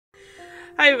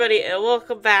Hi everybody and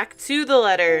welcome back to the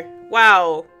letter.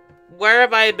 Wow, where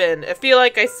have I been? I feel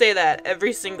like I say that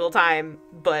every single time,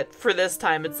 but for this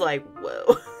time it's like,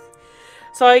 whoa.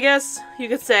 So I guess you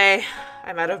could say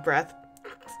I'm out of breath.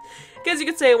 I guess you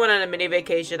could say I went on a mini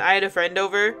vacation. I had a friend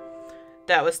over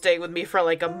that was staying with me for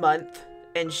like a month,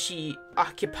 and she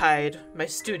occupied my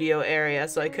studio area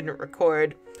so I couldn't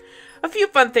record. A few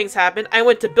fun things happened. I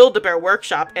went to Build-A-Bear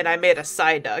Workshop and I made a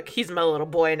Psyduck. He's my little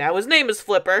boy now. His name is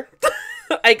Flipper.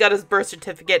 I got his birth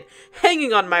certificate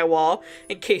hanging on my wall,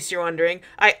 in case you're wondering.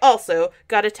 I also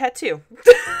got a tattoo.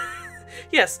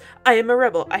 Yes, I am a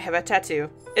rebel. I have a tattoo.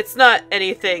 It's not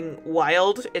anything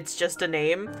wild. It's just a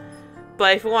name.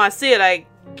 But if you want to see it, I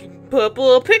can put up a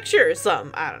little picture or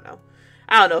something. I don't know.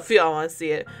 I don't know if y'all want to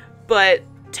see it. But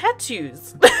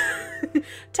tattoos.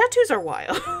 Tattoos are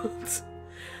wild.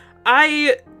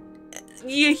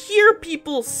 You hear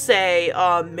people say,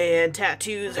 oh man,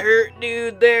 tattoos hurt,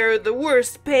 dude, they're the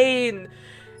worst pain.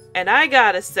 And I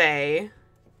gotta say,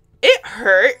 it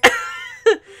hurt.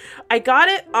 I got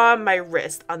it on my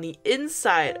wrist, on the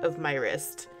inside of my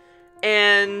wrist.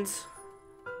 And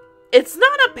it's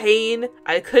not a pain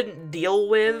I couldn't deal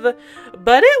with,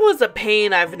 but it was a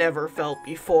pain I've never felt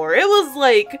before. It was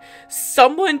like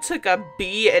someone took a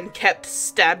bee and kept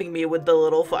stabbing me with the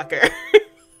little fucker.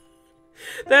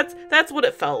 That's what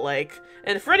it felt like.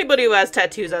 And for anybody who has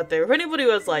tattoos out there, for anybody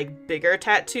who has like bigger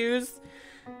tattoos,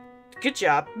 good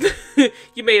job.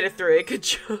 You made it through it. Good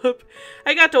job.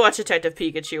 I got to watch Detective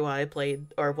Pikachu while I played,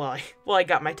 or while I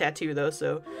got my tattoo though,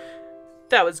 so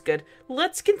that was good.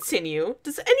 Let's continue.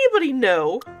 Does anybody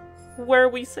know where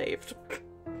we saved?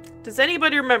 Does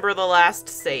anybody remember the last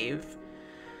save?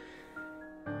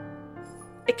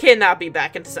 It cannot be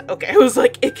back in December. Okay, I was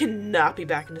like, it cannot be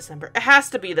back in December. It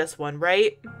has to be this one,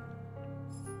 right?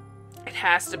 It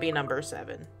has to be number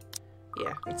 7.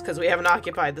 Yeah, it's because we haven't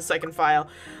occupied the second file.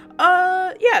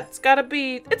 Yeah, it's gotta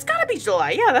be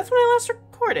July. Yeah, that's when I last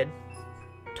recorded.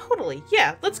 Totally.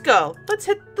 Yeah, let's go. Let's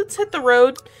hit the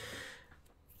road.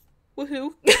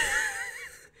 Woohoo.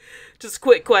 Just a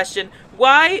quick question.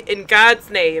 Why, in God's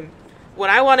name,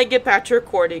 when I want to get back to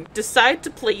recording, decide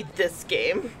to play this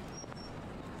game?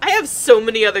 I have so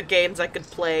many other games I could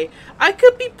play. I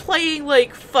could be playing,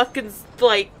 like, fucking,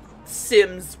 like,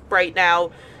 Sims right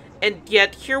now. And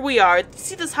yet, here we are.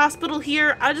 See this hospital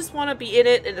here? I just want to be in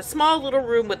it, in a small little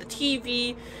room with a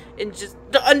TV, and just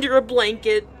under a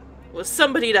blanket, with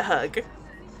somebody to hug.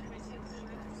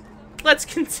 Let's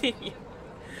continue.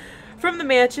 From the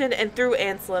mansion and through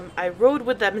Anselm, I rode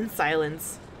with them in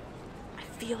silence. I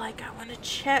feel like I want to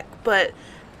check, but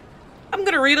I'm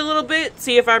gonna read a little bit,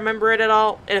 see if I remember it at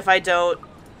all, and if I don't,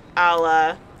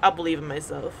 I'll believe in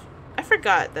myself. I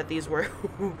forgot that these were,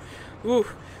 ooh,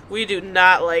 we do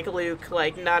not like Luke,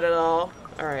 like, not at all.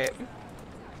 Alright.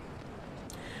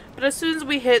 But as soon as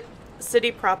we hit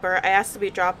city proper, I asked to be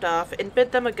dropped off and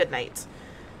bid them a good night.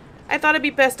 I thought it'd be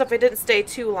best if I didn't stay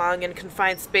too long in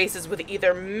confined spaces with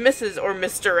either Mrs. or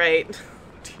Mr. Right.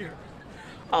 Dear.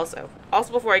 Also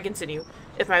before I continue,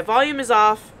 if my volume is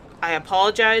off, I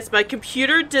apologize. My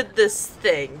computer did this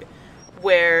thing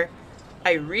where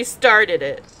I restarted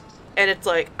it and it's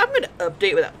like, I'm gonna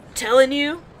update without telling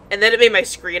you, and then it made my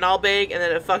screen all big and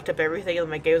then it fucked up everything and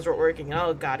my games weren't working, and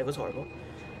oh god, it was horrible.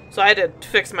 So I had to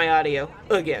fix my audio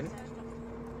again.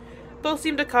 Both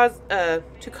seemed to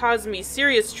cause me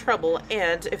serious trouble,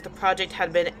 and if the project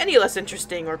had been any less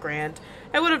interesting or grand,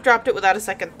 I would have dropped it without a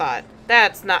second thought.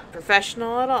 That's not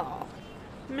professional at all.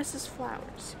 Mrs.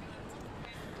 Flowers.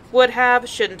 Would have,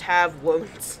 shouldn't have,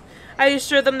 won't. I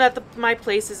assure them that my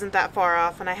place isn't that far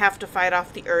off, and I have to fight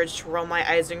off the urge to roll my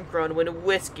eyes and groan when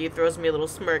whiskey throws me a little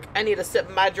smirk. I need a sip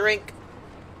of my drink.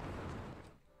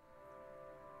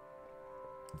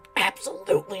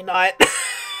 Absolutely not.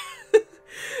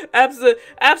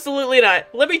 Absolutely not.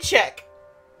 Let me check.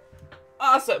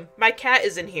 Awesome. My cat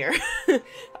is in here.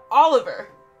 Oliver.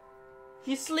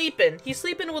 He's sleeping. He's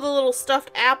sleeping with a little stuffed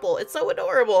apple. It's so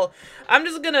adorable. I'm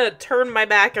just gonna turn my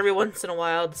back every once in a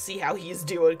while to see how he's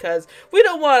doing, because we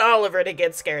don't want Oliver to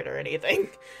get scared or anything.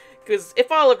 Because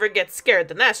if Oliver gets scared,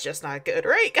 then that's just not good,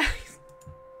 right, guys?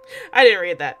 I didn't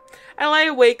read that. I lie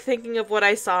awake thinking of what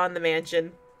I saw in the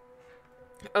mansion.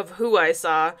 Of who I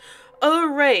saw.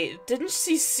 Oh, right. Didn't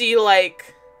she see,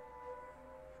 like,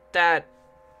 that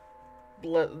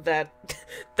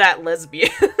lesbian?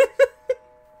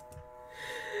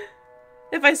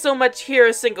 If I so much hear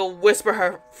a single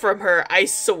whisper from her, I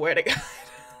swear to God.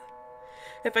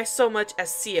 If I so much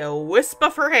as see a wisp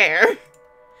of her hair,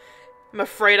 I'm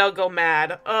afraid I'll go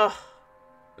mad. Ugh.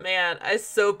 Man, I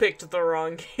so picked the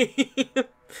wrong game.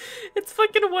 It's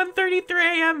fucking 1:33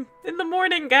 a.m. in the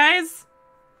morning, guys.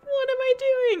 What am I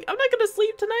I'm not gonna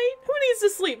sleep tonight. Who needs to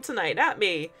sleep tonight? Not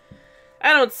me.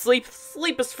 I don't sleep.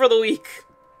 Sleep is for the weak.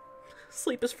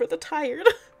 Sleep is for the tired.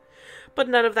 But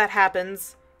none of that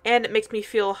happens, and it makes me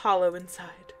feel hollow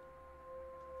inside.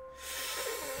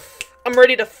 I'm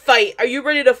ready to fight. Are you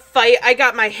ready to fight? I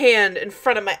got my hand in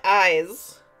front of my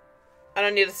eyes. I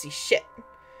don't need to see shit.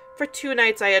 For 2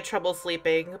 nights I had trouble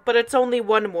sleeping, but it's only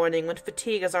one morning when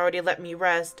fatigue has already let me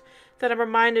rest that I'm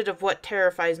reminded of what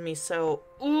terrifies me so.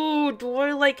 Ooh, do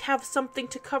I like have something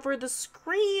to cover the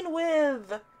screen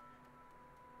with?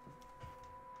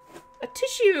 A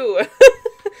tissue!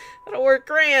 That'll work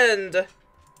grand.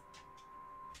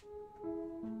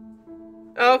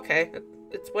 Okay,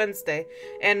 it's Wednesday,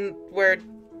 and we're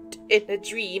in a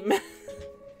dream.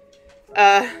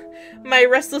 My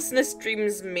restlessness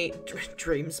dreams me.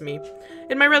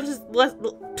 In my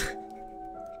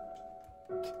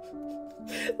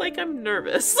like, I'm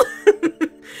nervous.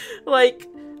 Like,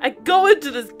 I go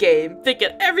into this game thinking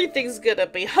everything's gonna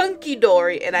be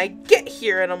hunky-dory, and I get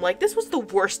here and I'm like, this was the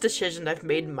worst decision I've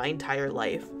made in my entire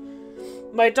life.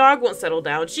 My dog won't settle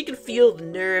down. She can feel the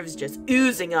nerves just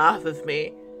oozing off of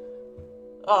me.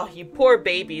 Oh, you poor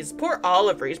babies. Poor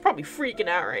Oliver. He's probably freaking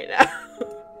out right now.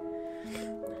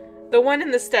 The one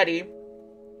in the study.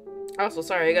 Also,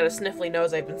 sorry, I got a sniffly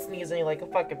nose. I've been sneezing like a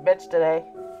fucking bitch today.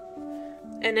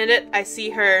 And in it, I see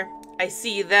her. I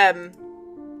see them.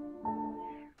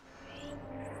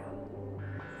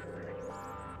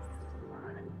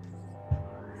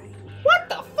 What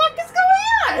the fuck is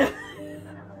going on?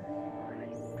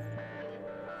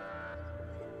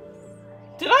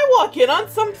 Did I walk in on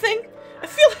something? I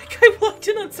feel like I walked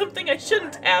in on something I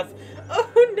shouldn't have.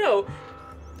 Oh no.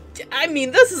 I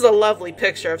mean, this is a lovely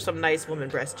picture of some nice woman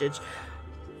breastage.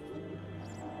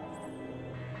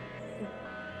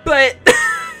 But,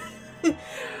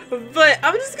 but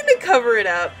I'm just gonna cover it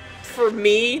up for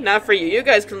me, not for you. You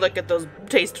guys can look at those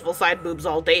tasteful side boobs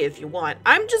all day if you want.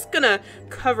 I'm just gonna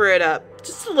cover it up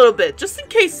just a little bit, just in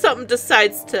case something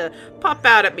decides to pop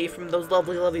out at me from those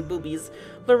lovely, lovely boobies.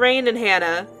 Lorraine and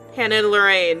Hannah. Hannah and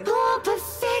Lorraine. Poor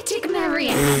pathetic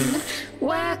Marianne.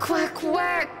 Work, work,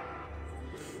 work.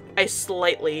 I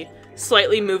slightly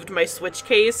moved my Switch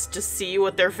case to see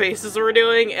what their faces were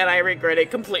doing, and I regret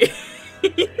it completely.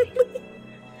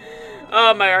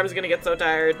 Oh, my arm's gonna get so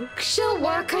tired. She'll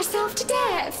work herself to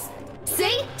death.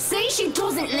 See, she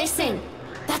doesn't listen.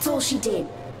 That's all she did.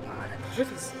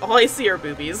 All I see are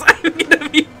boobies. I'm gonna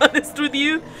be honest with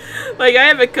you. Like, I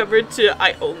have it covered to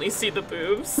I only see the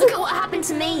boobs. Look at what happened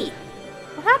to me.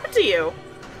 What happened to you?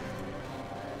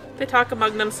 They talk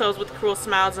among themselves with cruel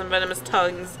smiles and venomous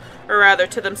tongues. Or rather,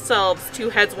 to themselves, 2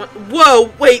 heads, one—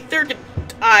 Whoa, wait,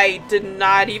 I did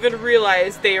not even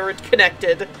realize they were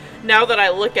connected. Now that I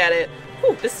look at it,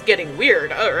 whew, this is getting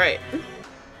weird. Alright.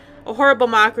 A horrible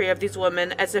mockery of these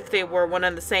women, as if they were one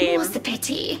and the same. What's the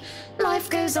pity? Life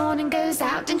goes on and goes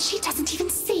out, and she doesn't even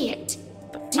see it.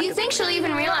 Do you think she'll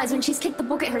even realize when she's kicked the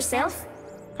bucket herself?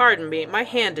 Pardon me, my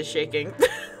hand is shaking.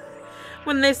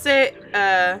 When they say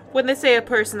a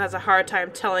person has a hard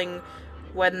time telling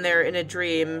when they're in a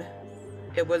dream,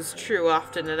 it was true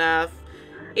often enough.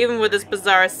 Even with this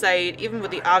bizarre sight, even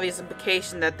with the obvious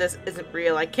implication that this isn't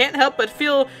real, I can't help but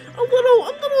feel a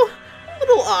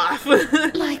little off.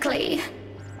 Likely.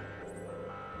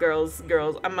 Girls,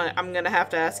 I'm gonna have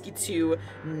to ask you to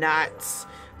not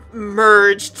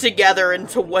merge together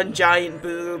into one giant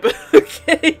boob.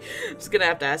 Okay? I'm just gonna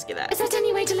have to ask you that. Is that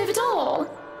any way to live at all?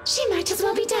 She might as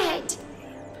well be dead.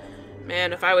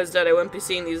 Man, if I was dead, I wouldn't be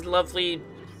seeing these lovely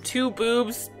 2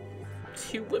 boobs.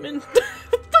 2 women?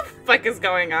 What the fuck is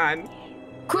going on?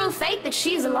 Cruel fate that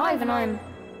she's alive and I'm...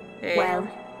 Hey, well...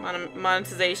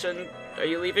 monetization. Are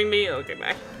you leaving me? Okay,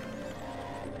 bye.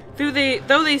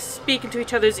 Though they speak into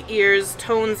each other's ears,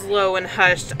 tones low and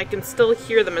hushed, I can still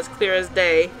hear them as clear as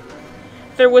day.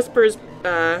 Their whispers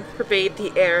pervade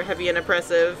the air, heavy and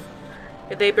oppressive.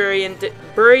 They bury and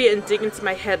dig into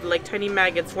my head like tiny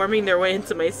maggots worming their way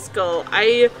into my skull.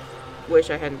 I wish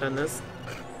I hadn't done this.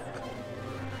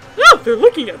 Oh, they're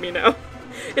looking at me now.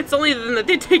 It's only then that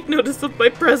they take notice of my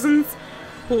presence.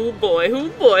 Oh boy, oh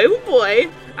boy, oh boy.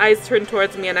 Eyes turn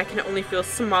towards me and I can only feel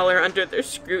smaller under their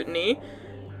scrutiny.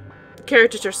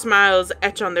 Caricature smiles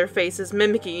etch on their faces,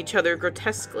 mimicking each other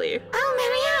grotesquely.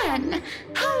 Oh, Marianne!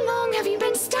 How long have you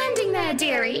been standing there,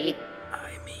 dearie?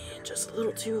 I mean, just a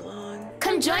little too long.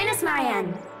 Come join us,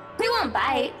 Marianne. We won't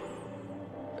bite.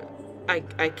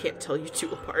 I can't tell you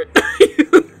two apart.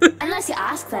 Unless you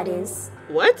ask, that is.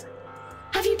 What?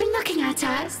 Have you been looking at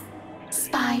us?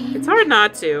 Spying? It's hard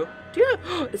not to. Do you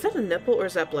have— is that a nipple or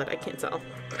is that blood? I can't tell.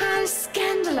 How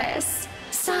scandalous.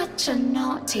 such a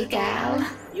naughty girl.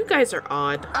 You guys are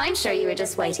odd. I'm sure you were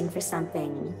just waiting for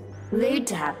something lewd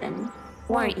to happen,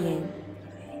 weren't you?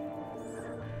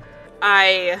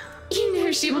 You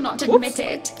know she will not admit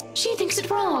it. She thinks it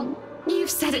wrong.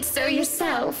 You've said it so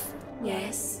yourself.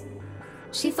 Yes.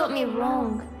 She thought me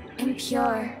wrong,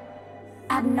 impure,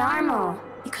 abnormal,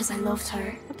 because I loved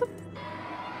her. What the?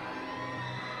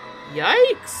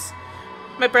 Yikes!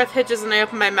 My breath hitches and I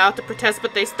open my mouth to protest,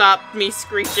 but they stop me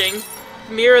screeching.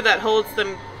 The mirror that holds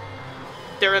them...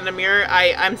 They're in the mirror?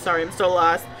 I'm sorry, I'm so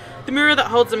lost. The mirror that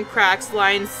holds them cracks,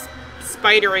 lines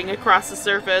spidering across the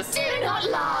surface. Do not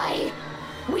lie!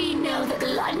 We know the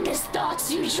gluttonous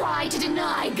thoughts you try to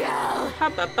deny, girl.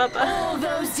 All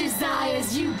those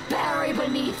desires you bury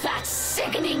beneath that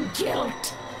sickening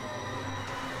guilt.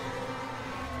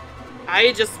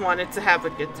 I just wanted to have a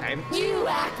good time. You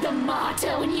act the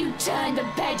martyr when you turn the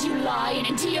bed you lie in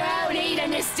into your own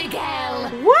hedonistic hell.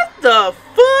 What the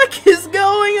fuck is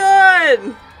going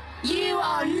on? You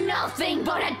are nothing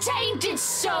but a tainted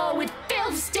soul with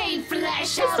filth-stained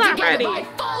flesh I was held not together ready. by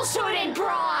falsehood and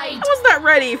pride. I was not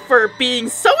ready for being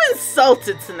so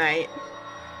insulted tonight.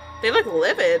 They look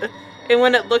livid, and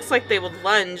when it looks like they would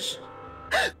lunge...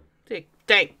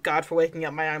 Thank God for waking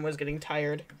up. My arm was getting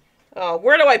tired. Oh,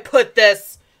 where do I put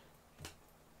this?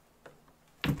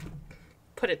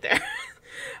 Put it there.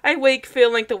 I wake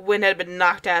feeling like the wind had been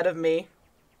knocked out of me.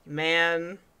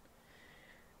 Man.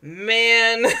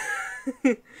 Man.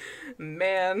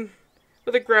 Man.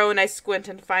 With a groan, I squint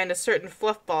and find a certain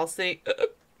fluff ball sitting...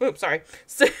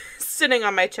 sitting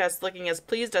on my chest, looking as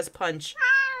pleased as Punch.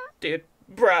 Dude.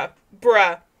 Bruh.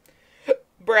 I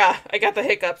got the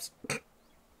hiccups.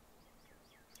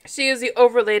 She is the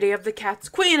overlady of the cats,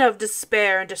 queen of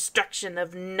despair and destruction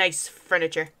of nice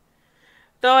furniture.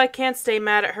 Though I can't stay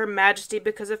mad at her majesty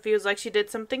because it feels like she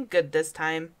did something good this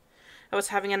time. I was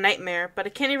having a nightmare, but I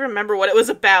can't even remember what it was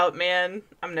about, man.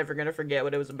 I'm never gonna forget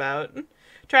what it was about.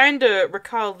 Trying to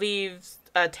recall leaves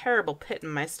a terrible pit in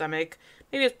my stomach.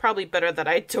 Maybe it's probably better that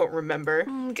I don't remember.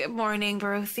 Good morning,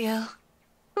 Baruthio.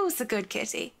 Who's the good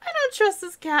kitty? I don't trust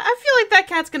this cat. I feel like that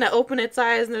cat's gonna open its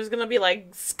eyes and there's gonna be like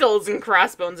skulls and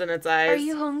crossbones in its eyes. Are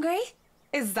you hungry?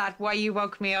 Is that why you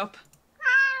woke me up?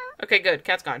 Okay, good.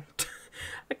 Cat's gone.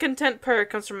 A content purr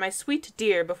comes from my sweet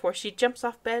dear before she jumps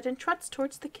off bed and trots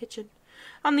towards the kitchen.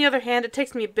 On the other hand, it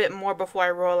takes me a bit more before I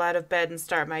roll out of bed and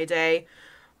start my day.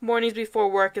 Mornings before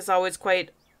work is always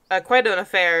quite an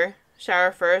affair.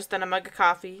 Shower first, then a mug of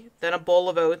coffee, then a bowl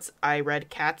of oats. I read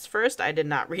cats first. I did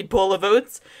not read bowl of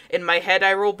oats. In my head,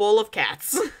 I roll bowl of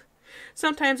cats.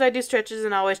 Sometimes I do stretches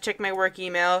and always check my work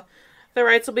email. The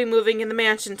Wrights will be moving in the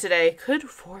mansion today. Good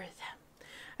for them.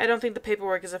 I don't think the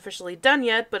paperwork is officially done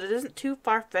yet, but it isn't too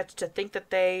far-fetched to think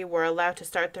that they were allowed to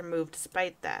start their move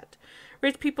despite that.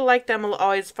 Rich people like them will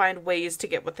always find ways to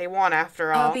get what they want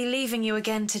after all. I'll be leaving you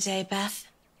again today, Beth.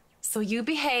 So you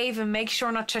behave and make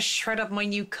sure not to shred up my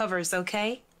new covers,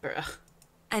 okay? Bruh.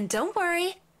 And don't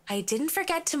worry, I didn't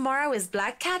forget tomorrow is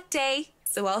Black Cat Day,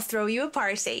 so I'll throw you a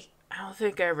party. I don't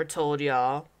think I ever told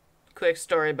y'all. Quick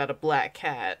story about a black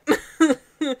cat.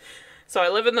 So I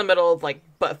live in the middle of, like,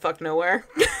 buttfuck nowhere.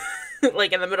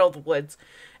 Like, in the middle of the woods.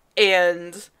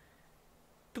 And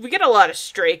we get a lot of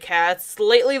stray cats.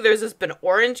 Lately, there's this been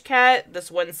orange cat, this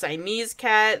one Siamese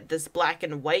cat, this black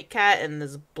and white cat, and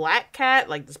this black cat,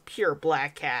 like this pure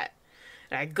black cat.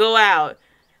 And I go out,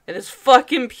 and this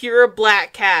fucking pure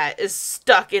black cat is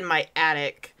stuck in my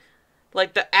attic.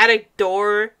 Like, the attic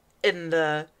door in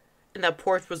the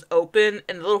porch was open,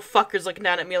 and the little fucker's looking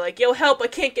down at me like, yo, help, I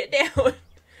can't get down.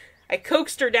 I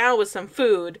coaxed her down with some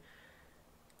food,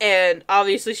 and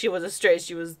obviously she was a stray.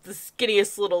 She was the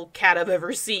skinniest little cat I've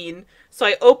ever seen. So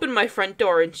I opened my front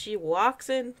door, and she walks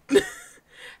in.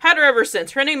 Had her ever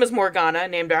since. Her name is Morgana,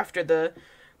 named after the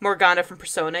Morgana from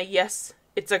Persona. Yes,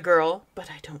 it's a girl,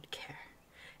 but I don't care.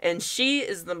 And she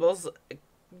is the most...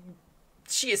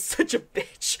 She is such a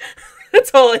bitch.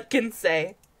 That's all I can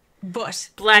say. But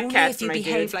Black only Cat's if you my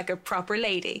behave dude. like a proper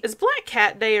lady. Is Black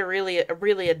Cat Day really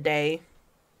a day?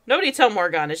 Nobody tell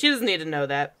Morgana. She doesn't need to know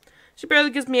that. She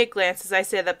barely gives me a glance as I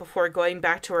say that before going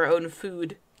back to her own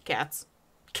food. Cats.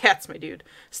 Cats, my dude.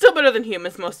 Still better than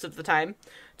humans most of the time.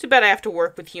 Too bad I have to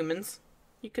work with humans.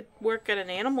 You could work at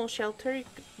an animal shelter. You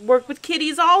could work with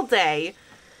kitties all day.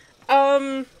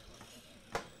 I'm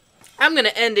gonna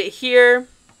end it here.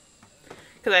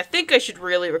 Because I think I should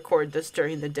really record this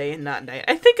during the day and not night.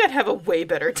 I think I'd have a way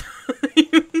better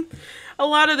time. A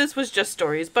lot of this was just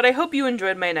stories, but I hope you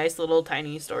enjoyed my nice little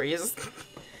tiny stories.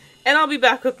 And I'll be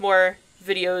back with more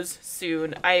videos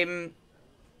soon.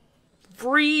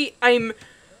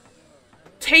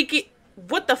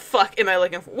 What the fuck am I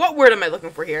looking for? What word am I looking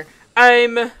for here?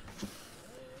 I'm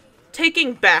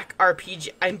taking back RPG.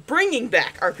 I'm bringing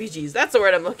back RPGs. That's the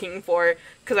word I'm looking for.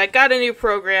 Because I got a new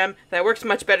program that works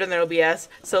much better than OBS.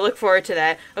 So look forward to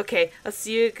that. Okay, I'll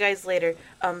see you guys later.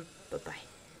 Bye-bye.